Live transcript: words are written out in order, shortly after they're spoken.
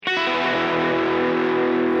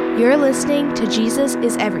You're listening to Jesus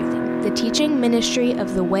is Everything, the teaching ministry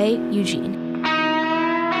of The Way, Eugene.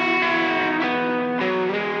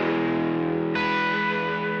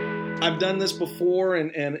 I've done this before,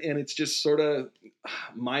 and it's just sort of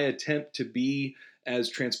my attempt to be as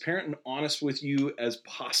transparent and honest with you as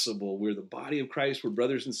possible. We're the body of Christ. We're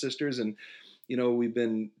brothers and sisters, and we've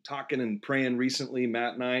been talking and praying recently,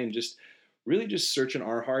 Matt and I, and just really just searching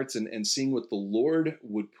our hearts and seeing what the Lord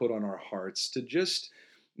would put on our hearts to just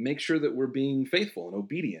make sure that we're being faithful and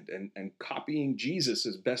obedient and copying Jesus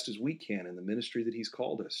as best as we can in the ministry that he's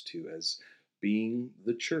called us to as being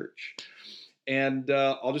the church. And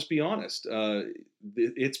I'll just be honest,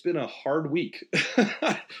 it's been a hard week.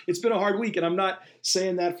 It's been a hard week, and I'm not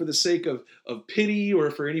saying that for the sake of pity or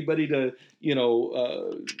for anybody to,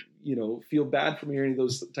 feel bad for me or any of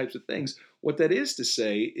those types of things. What that is to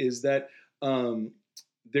say is that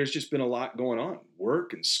there's just been a lot going on,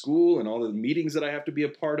 work and school and all the meetings that I have to be a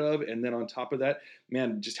part of. And then on top of that,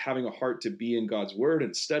 man, just having a heart to be in God's word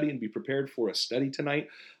and study and be prepared for a study tonight.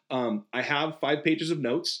 I have 5 pages of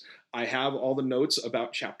notes. I have all the notes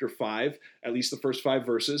about chapter 5, at least the first 5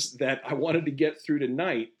 verses that I wanted to get through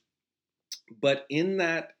tonight. But in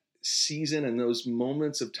that season and those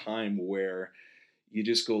moments of time where you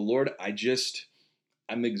just go, Lord,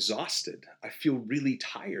 I'm exhausted. I feel really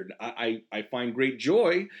tired. I find great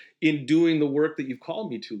joy in doing the work that you've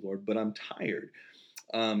called me to, Lord, but I'm tired.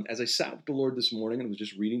 As I sat with the Lord this morning and was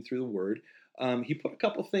just reading through the word, he put a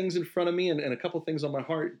couple things in front of me and a couple things on my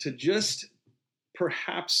heart to just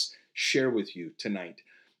perhaps share with you tonight,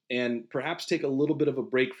 and perhaps take a little bit of a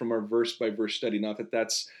break from our verse-by-verse study. Not that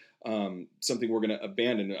that's something we're going to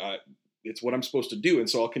abandon. It's what I'm supposed to do, and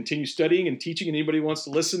so I'll continue studying and teaching, and anybody who wants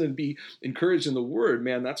to listen and be encouraged in the Word,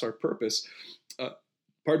 man, that's our purpose.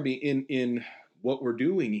 In what we're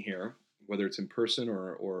doing here, whether it's in person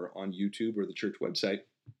or on YouTube or the church website.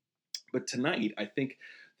 But tonight, I think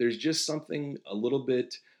there's just something a little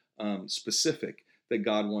bit specific that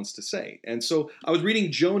God wants to say. And so I was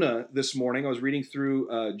reading Jonah this morning. I was reading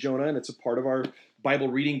through Jonah, and it's a part of our Bible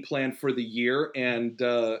reading plan for the year. And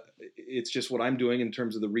it's just what I'm doing in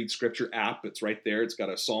terms of the Read Scripture app. It's right there. It's got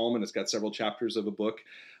a psalm, and it's got several chapters of a book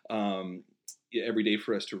every day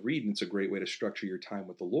for us to read. And it's a great way to structure your time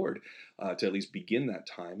with the Lord to at least begin that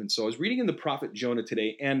time. And so I was reading in the prophet Jonah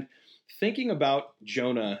today and thinking about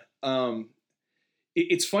Jonah.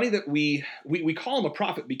 It's funny that we call him a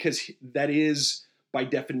prophet because that is, by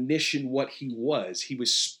definition, what he was. He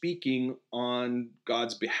was speaking on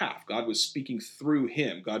God's behalf. God was speaking through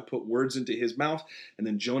him. God put words into his mouth, and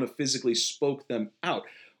then Jonah physically spoke them out.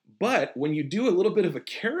 But when you do a little bit of a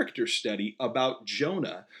character study about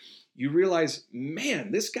Jonah, you realize,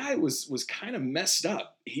 man, this guy was kind of messed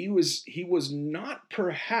up. He was not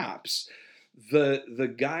perhaps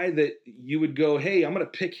the guy that you would go, hey, I'm going to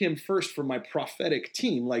pick him first for my prophetic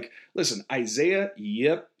team. Like, listen, Isaiah,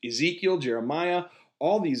 yep, Ezekiel, Jeremiah,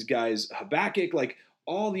 all these guys, Habakkuk, like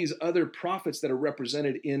all these other prophets that are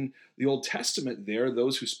represented in the Old Testament there,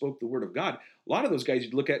 those who spoke the word of God, a lot of those guys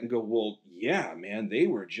you'd look at and go, well, yeah, man, they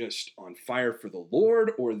were just on fire for the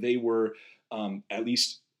Lord, or they were at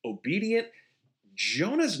least obedient.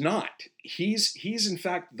 Jonah's not. He's in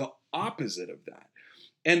fact the opposite of that.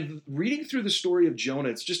 And reading through the story of Jonah,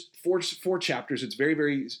 it's just four chapters. It's a very,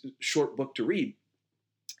 very short book to read.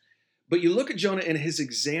 But you look at Jonah and his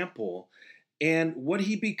example, and what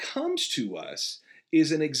he becomes to us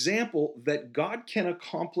is an example that God can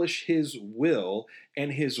accomplish his will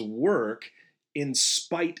and his work in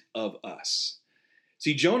spite of us.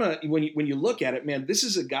 See, Jonah, when you look at it, man, this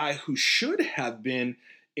is a guy who should have been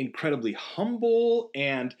incredibly humble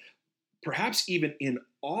and perhaps even in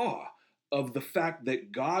awe of the fact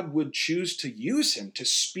that God would choose to use him, to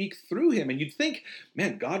speak through him. And you'd think,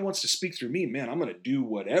 man, God wants to speak through me. Man, I'm going to do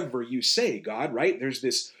whatever you say, God, right? There's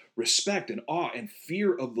this respect and awe and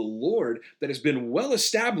fear of the Lord that has been well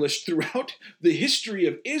established throughout the history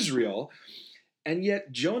of Israel. And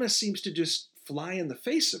yet Jonah seems to just fly in the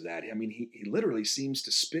face of that. I mean, he literally seems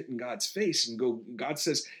to spit in God's face and go, God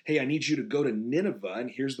says, hey, I need you to go to Nineveh, and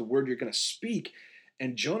here's the word you're going to speak.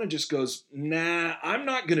 And Jonah just goes, nah, I'm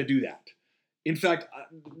not going to do that. In fact,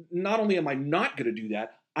 not only am I not going to do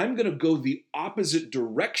that, I'm going to go the opposite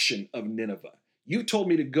direction of Nineveh. You told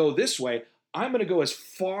me to go this way. I'm going to go as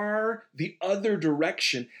far the other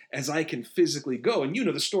direction as I can physically go. And you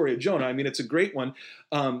know the story of Jonah. I mean, it's a great one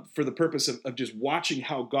for the purpose of just watching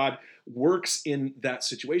how God works in that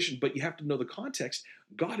situation. But you have to know the context.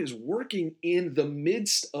 God is working in the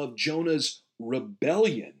midst of Jonah's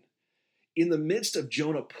rebellion, in the midst of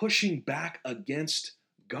Jonah pushing back against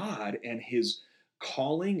God and his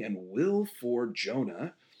calling and will for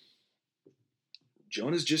Jonah.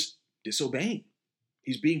 Jonah's just disobeying.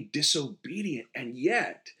 He's being disobedient. And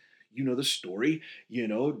yet, you know the story.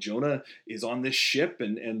 Jonah is on this ship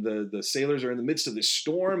and the sailors are in the midst of this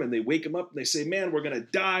storm and they wake him up and they say, man, we're going to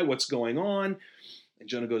die. What's going on? And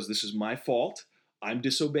Jonah goes, this is my fault. I'm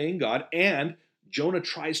disobeying God. And Jonah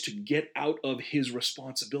tries to get out of his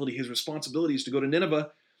responsibility. His responsibility is to go to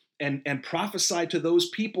Nineveh and prophesy to those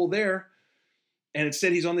people there. And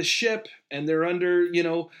instead he's on this ship and they're under,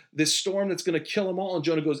 this storm that's going to kill them all. And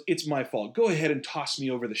Jonah goes, it's my fault. Go ahead and toss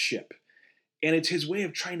me over the ship. And it's his way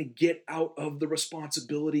of trying to get out of the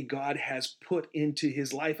responsibility God has put into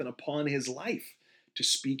his life and upon his life to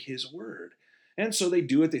speak his word. And so they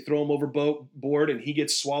do it. They throw him overboard and he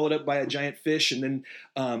gets swallowed up by a giant fish. And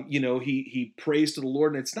then, he prays to the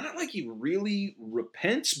Lord. And it's not like he really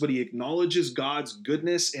repents, but he acknowledges God's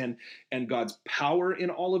goodness and God's power in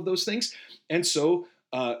all of those things. And so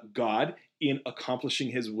God, in accomplishing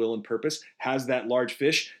his will and purpose, has that large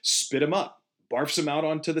fish spit him up, barfs him out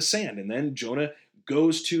onto the sand. And then Jonah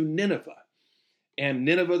goes to Nineveh. And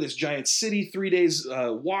Nineveh, this giant city, 3 days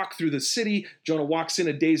walk through the city. Jonah walks in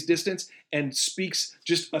a day's distance and speaks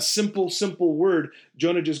just a simple word.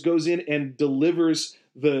 Jonah just goes in and delivers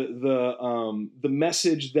the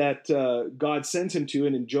message that God sends him to.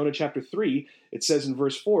 And in Jonah chapter 3, it says in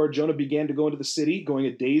verse 4, Jonah began to go into the city, going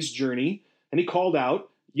a day's journey. And he called out,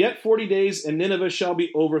 yet 40 days and Nineveh shall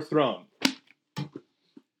be overthrown.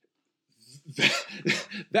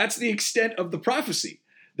 That's the extent of the prophecy.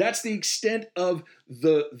 That's the extent of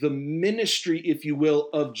the ministry, if you will,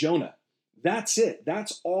 of Jonah. That's it.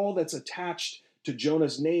 That's all that's attached to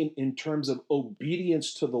Jonah's name in terms of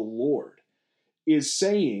obedience to the Lord, is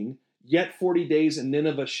saying, yet 40 days and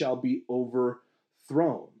Nineveh shall be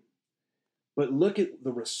overthrown. But look at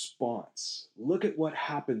the response. Look at what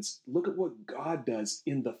happens. Look at what God does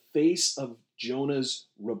in the face of Jonah's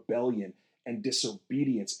rebellion and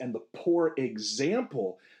disobedience and the poor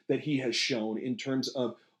example that he has shown in terms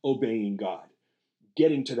of obeying God.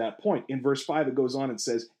 Getting to that point. In verse 5, it goes on and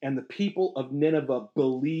says, and the people of Nineveh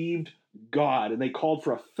believed God, and they called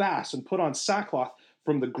for a fast and put on sackcloth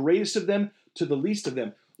from the greatest of them to the least of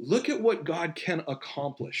them. Look at what God can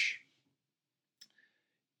accomplish.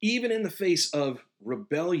 Even in the face of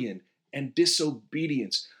rebellion and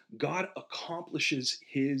disobedience, God accomplishes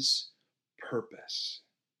his purpose.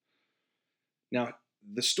 Now,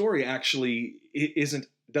 the story actually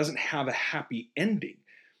doesn't have a happy ending.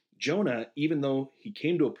 Jonah, even though he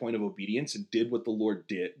came to a point of obedience and did what the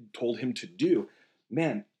Lord told him to do,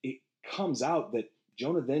 man, it comes out that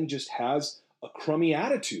Jonah then just has a crummy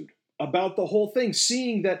attitude about the whole thing,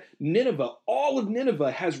 seeing that Nineveh, all of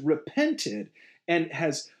Nineveh has repented and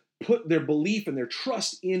has put their belief and their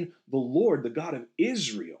trust in the Lord, the God of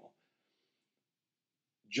Israel.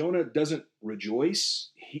 Jonah doesn't rejoice.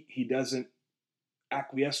 He doesn't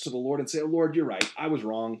acquiesce to the Lord and say, oh, Lord, you're right. I was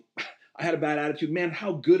wrong. I had a bad attitude. Man,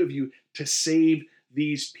 how good of you to save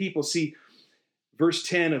these people. See, verse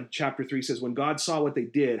 10 of chapter 3 says, when God saw what they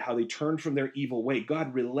did, how they turned from their evil way,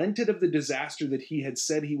 God relented of the disaster that he had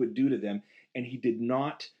said he would do to them, and he did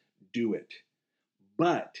not do it.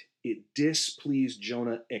 But it displeased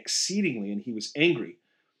Jonah exceedingly, and he was angry.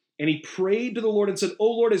 And he prayed to the Lord and said, O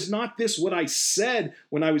Lord, is not this what I said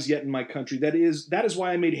when I was yet in my country? That is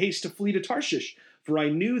why I made haste to flee to Tarshish. For I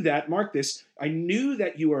knew that, mark this, I knew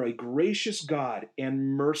that you are a gracious God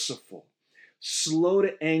and merciful, slow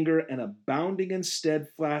to anger and abounding in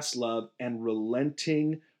steadfast love and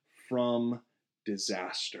relenting from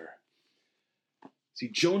disaster. See,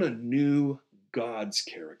 Jonah knew God's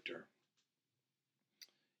character.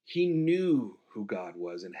 He knew who God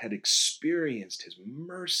was and had experienced his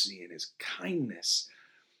mercy and his kindness.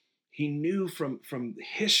 He knew from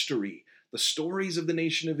history the stories of the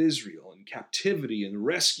nation of Israel and captivity and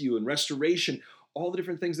rescue and restoration, all the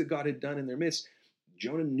different things that God had done in their midst.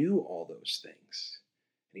 Jonah knew all those things,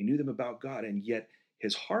 and he knew them about God, and yet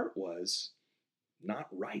his heart was not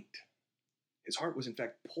right. His heart was, in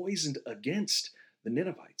fact, poisoned against the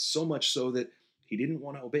Ninevites, so much so that he didn't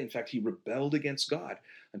want to obey. In fact, he rebelled against God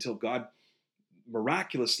until God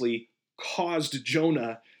miraculously caused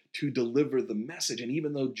Jonah to deliver the message. And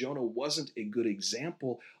even though Jonah wasn't a good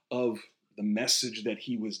example of the message that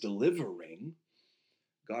he was delivering,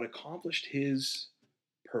 God accomplished his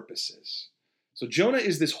purposes. So Jonah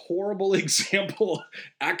is this horrible example,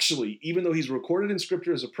 actually, even though he's recorded in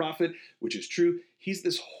Scripture as a prophet, which is true, he's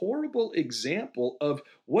this horrible example of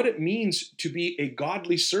what it means to be a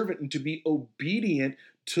godly servant and to be obedient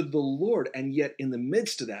to the Lord. And yet in the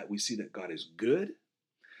midst of that, we see that God is good,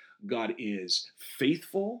 God is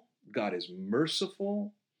faithful, God is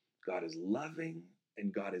merciful, God is loving,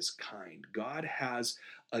 and God is kind. God has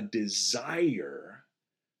a desire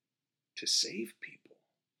to save people.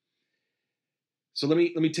 So let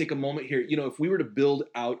me take a moment here. If we were to build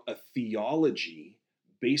out a theology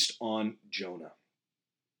based on Jonah,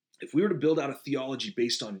 if we were to build out a theology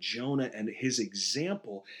based on Jonah and his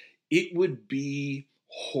example, it would be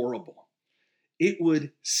horrible. It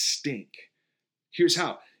would stink. Here's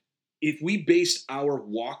how. If we based our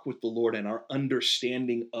walk with the Lord and our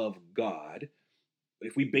understanding of God,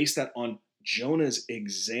 if we base that on Jonah's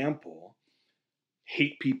example,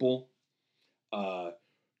 hate people,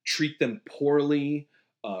 treat them poorly,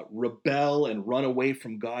 rebel and run away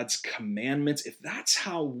from God's commandments, if that's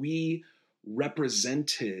how we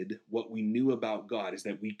represented what we knew about God, is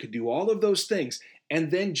that we could do all of those things and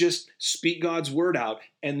then just speak God's word out,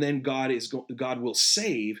 and then God will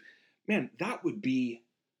save, man, that would be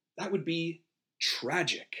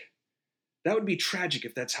tragic. That would be tragic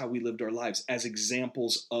if that's how we lived our lives, as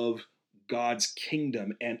examples of God's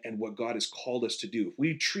kingdom and what God has called us to do. If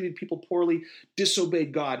we treated people poorly,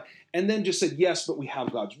 disobeyed God, and then just said, yes, but we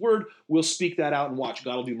have God's word, we'll speak that out and watch,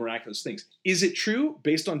 God will do miraculous things. Is it true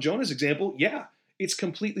based on Jonah's example? Yeah, it's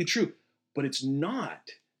completely true. But it's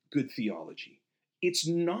not good theology. It's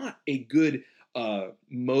not a good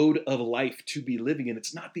mode of life to be living in.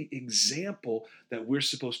 It's not the example that we're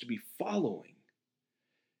supposed to be following.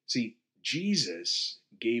 See, Jesus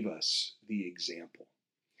gave us the example.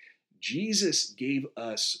 Jesus gave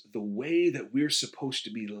us the way that we're supposed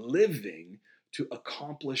to be living to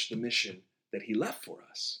accomplish the mission that he left for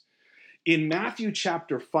us. In Matthew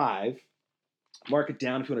chapter 5, mark it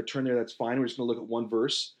down if you want to turn there, that's fine. We're just going to look at one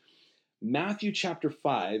verse. Matthew chapter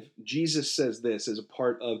 5, Jesus says this as a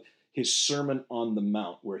part of his Sermon on the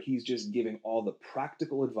Mount, where he's just giving all the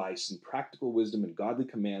practical advice and practical wisdom and godly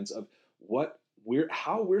commands of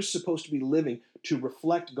how we're supposed to be living to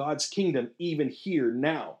reflect God's kingdom even here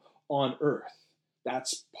now on earth.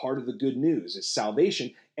 That's part of the good news, is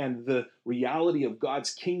salvation and the reality of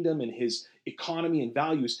God's kingdom and his economy and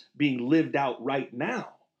values being lived out right now.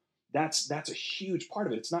 That's a huge part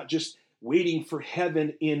of it. It's not just waiting for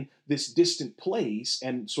heaven in this distant place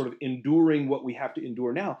and sort of enduring what we have to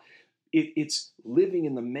endure now. It's living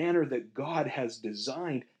in the manner that God has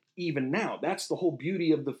designed even now. That's the whole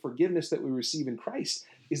beauty of the forgiveness that we receive in Christ,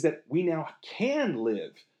 is that we now can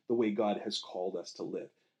live the way God has called us to live.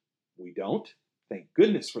 We don't. Thank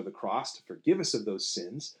goodness for the cross to forgive us of those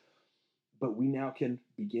sins. But we now can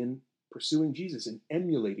begin pursuing Jesus and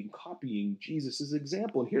emulating, copying Jesus'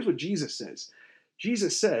 example. And here's what Jesus says.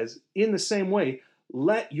 Jesus says, in the same way,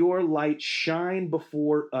 let your light shine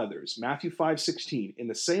before others. Matthew 5:16. In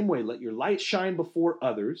the same way, let your light shine before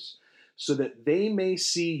others, so that they may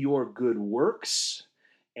see your good works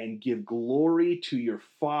and give glory to your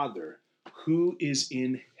Father who is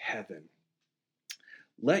in heaven.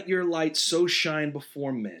 Let your light so shine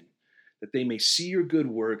before men that they may see your good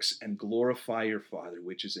works and glorify your Father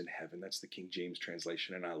which is in heaven. That's the King James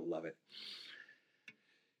translation, and I love it.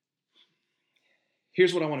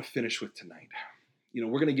 Here's what I want to finish with tonight.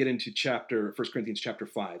 We're going to get into 1 Corinthians chapter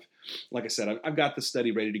 5. Like I said, I've got the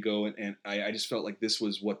study ready to go, and I just felt like this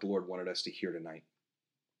was what the Lord wanted us to hear tonight.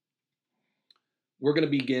 We're going to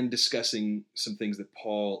begin discussing some things that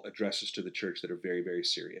Paul addresses to the church that are very, very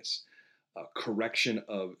serious. Correction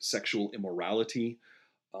of sexual immorality,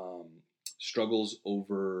 struggles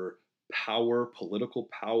over power, political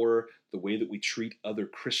power, the way that we treat other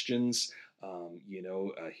Christians.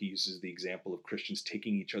 He uses the example of Christians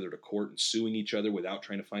taking each other to court and suing each other without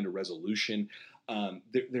trying to find a resolution.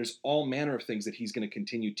 There's all manner of things that he's going to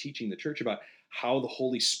continue teaching the church about how the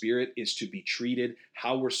Holy Spirit is to be treated,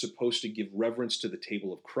 how we're supposed to give reverence to the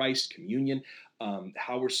table of Christ, communion,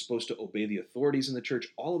 how we're supposed to obey the authorities in the church,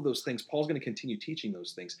 all of those things. Paul's going to continue teaching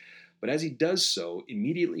those things. But as he does so,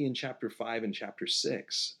 immediately in chapter 5 and chapter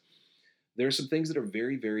 6, there are some things that are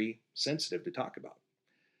very, very sensitive to talk about.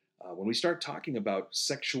 When we start talking about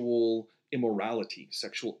sexual immorality,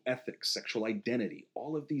 sexual ethics, sexual identity,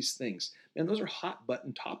 all of these things, man, those are hot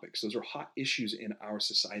button topics. Those are hot issues in our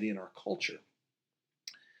society and our culture.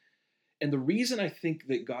 And the reason I think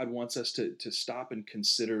that God wants us to stop and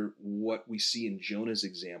consider what we see in Jonah's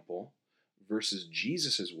example versus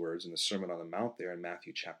Jesus' words in the Sermon on the Mount there in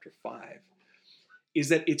Matthew chapter 5 is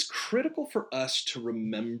that it's critical for us to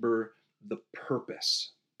remember the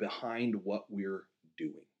purpose behind what we're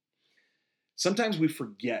doing. Sometimes we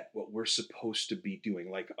forget what we're supposed to be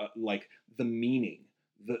doing, like the meaning,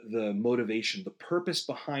 the motivation, the purpose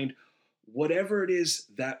behind whatever it is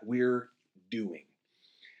that we're doing.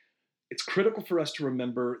 It's critical for us to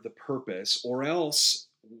remember the purpose, or else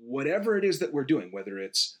whatever it is that we're doing, whether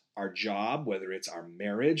it's our job, whether it's our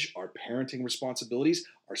marriage, our parenting responsibilities,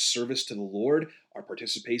 our service to the Lord, our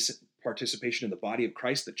participation in the body of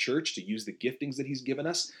Christ, the church, to use the giftings that he's given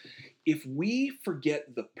us, if we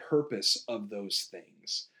forget the purpose of those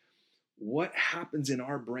things, what happens in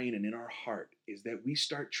our brain and in our heart is that we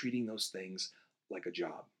start treating those things like a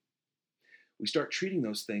job. We start treating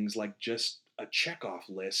those things like just a checkoff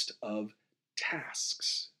list of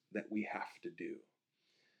tasks that we have to do.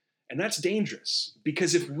 And that's dangerous,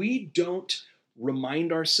 because if we don't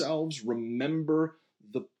remind ourselves, remember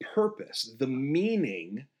the purpose, the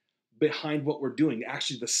meaning behind what we're doing,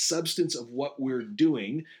 actually the substance of what we're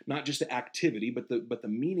doing, not just the activity, but the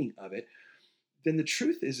meaning of it, then the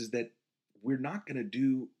truth is that we're not going to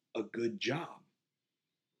do a good job.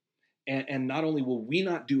 And not only will we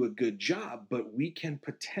not do a good job, but we can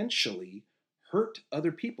potentially hurt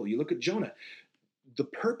other people. You look at Jonah. The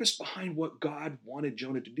purpose behind what God wanted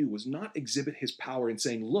Jonah to do was not exhibit his power in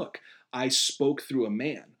saying, look, I spoke through a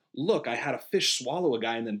man. Look, I had a fish swallow a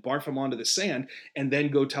guy and then barf him onto the sand and then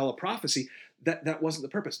go tell a prophecy. That wasn't the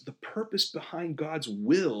purpose. The purpose behind God's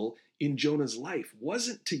will in Jonah's life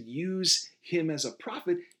wasn't to use him as a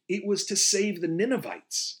prophet. It was to save the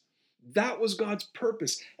Ninevites. That was God's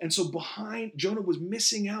purpose. And so Jonah was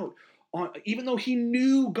missing out on, even though he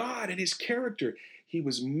knew God and his character, he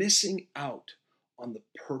was missing out on the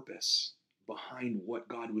purpose behind what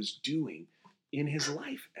God was doing in his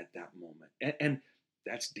life at that moment. And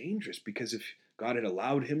that's dangerous, because if God had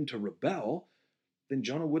allowed him to rebel, then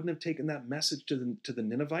Jonah wouldn't have taken that message to the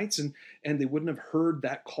Ninevites, and they wouldn't have heard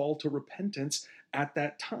that call to repentance at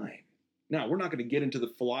that time. Now, we're not going to get into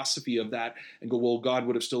the philosophy of that and go, well, God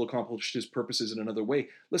would have still accomplished his purposes in another way.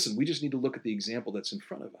 Listen, we just need to look at the example that's in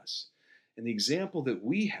front of us. And the example that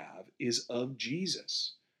we have is of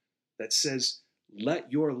Jesus, that says, let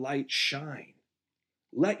your light shine.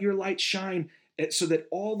 Let your light shine so that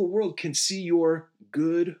all the world can see your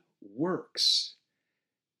good works.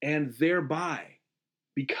 And thereby,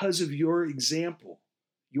 because of your example,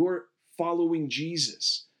 your following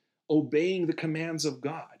Jesus, obeying the commands of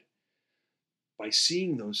God, by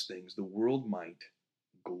seeing those things, the world might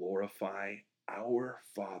glorify our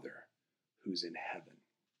Father who's in heaven.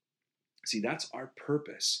 See, that's our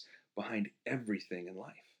purpose behind everything in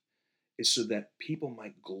life, is so that people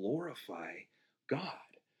might glorify God.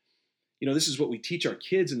 You know, this is what we teach our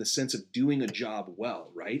kids in the sense of doing a job well,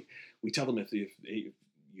 right? We tell them if you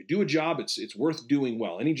do a job, it's worth doing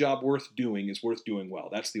well. Any job worth doing is worth doing well.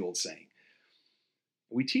 That's the old saying.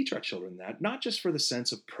 We teach our children that, not just for the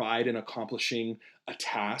sense of pride in accomplishing a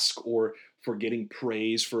task or for getting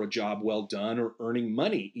praise for a job well done or earning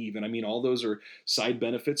money even. I mean, all those are side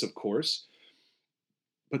benefits, of course.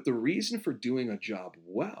 But the reason for doing a job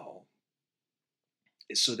well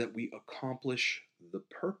is so that we accomplish the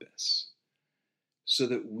purpose, so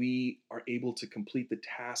that we are able to complete the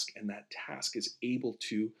task, and that task is able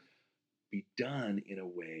to be done in a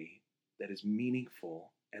way that is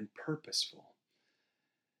meaningful and purposeful.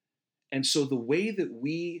 And so the way that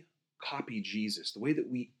we copy Jesus, the way that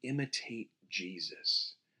we imitate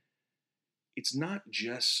Jesus, it's not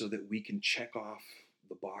just so that we can check off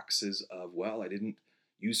the boxes of, well, I didn't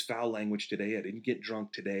use foul language today, I didn't get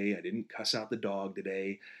drunk today, I didn't cuss out the dog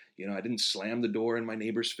today, I didn't slam the door in my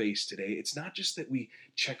neighbor's face today. It's not just that we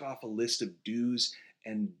check off a list of do's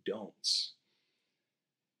and don'ts.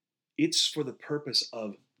 It's for the purpose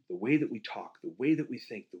of the way that we talk, the way that we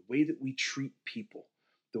think, the way that we treat people,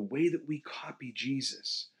 the way that we copy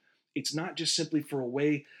Jesus. It's not just simply a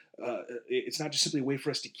way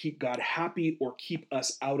for us to keep God happy or keep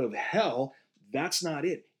us out of hell. That's not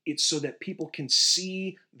it. It's so that people can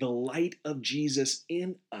see the light of Jesus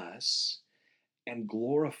in us and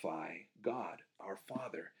glorify God, our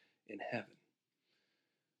Father in heaven.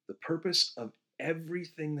 The purpose of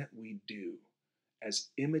everything that we do as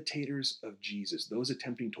imitators of Jesus, those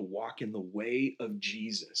attempting to walk in the way of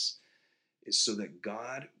Jesus, is so that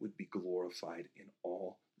God would be glorified in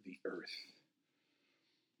all the earth.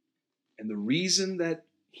 And the reason that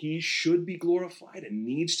he should be glorified and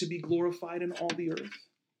needs to be glorified in all the earth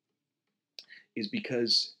is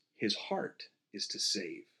because his heart is to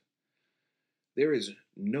save. There is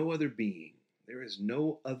no other being, there is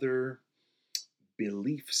no other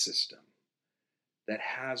belief system that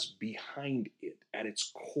has behind it, at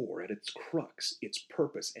its core, at its crux, its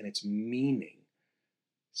purpose, and its meaning,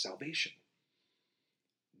 salvation.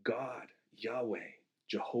 God, Yahweh,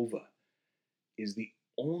 Jehovah, is the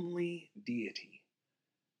only deity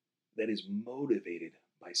that is motivated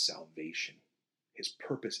by salvation. His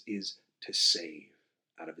purpose is to save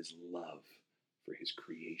out of his love for his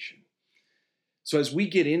creation. So as we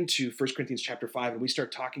get into 1 Corinthians chapter 5 and we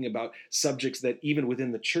start talking about subjects that even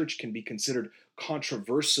within the church can be considered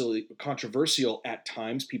controversial at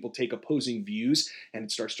times, people take opposing views and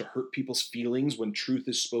it starts to hurt people's feelings when truth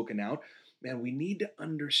is spoken out. Man, we need to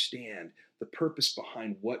understand the purpose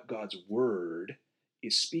behind what God's word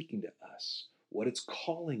is speaking to us, what it's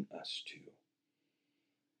calling us to.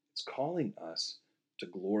 It's calling us to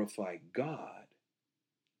glorify God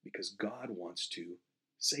because God wants to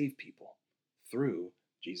save people through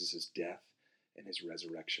Jesus' death and his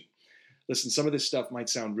resurrection. Listen, some of this stuff might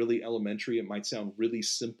sound really elementary. It might sound really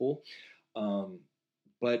simple.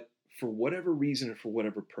 But for whatever reason or for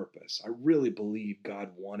whatever purpose, I really believe God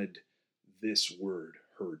wanted this word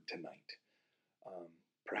heard tonight.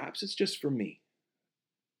 Perhaps it's just for me.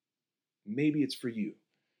 Maybe it's for you.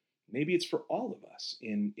 Maybe it's for all of us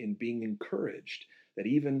in being encouraged that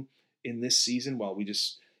even in this season, while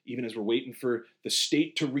even as we're waiting for the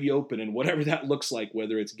state to reopen and whatever that looks like,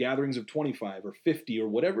 whether it's gatherings of 25 or 50 or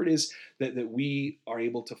whatever it is, that we are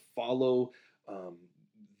able to follow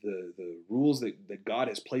the rules that God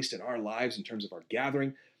has placed in our lives in terms of our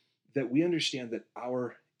gathering, that we understand that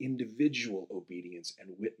our individual obedience and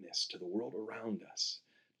witness to the world around us,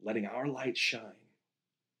 letting our light shine,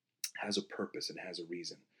 has a purpose and has a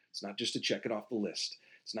reason. It's not just to check it off the list.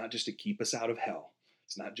 It's not just to keep us out of hell.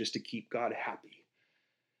 It's not just to keep God happy.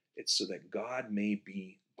 It's so that God may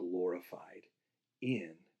be glorified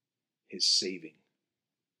in his saving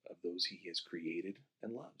of those he has created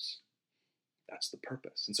and loves. That's the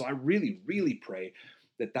purpose. And so I really, really pray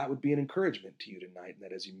that would be an encouragement to you tonight, and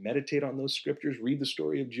that as you meditate on those scriptures, read the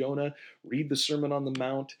story of Jonah, read the Sermon on the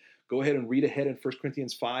Mount, go ahead and read ahead in 1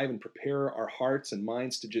 Corinthians 5 and prepare our hearts and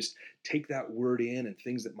minds to just take that word in and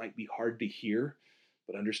things that might be hard to hear,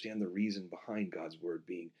 but understand the reason behind God's word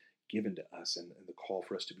being given to us and the call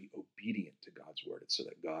for us to be obedient to God's word. It's so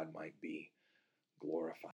that God might be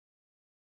glorified.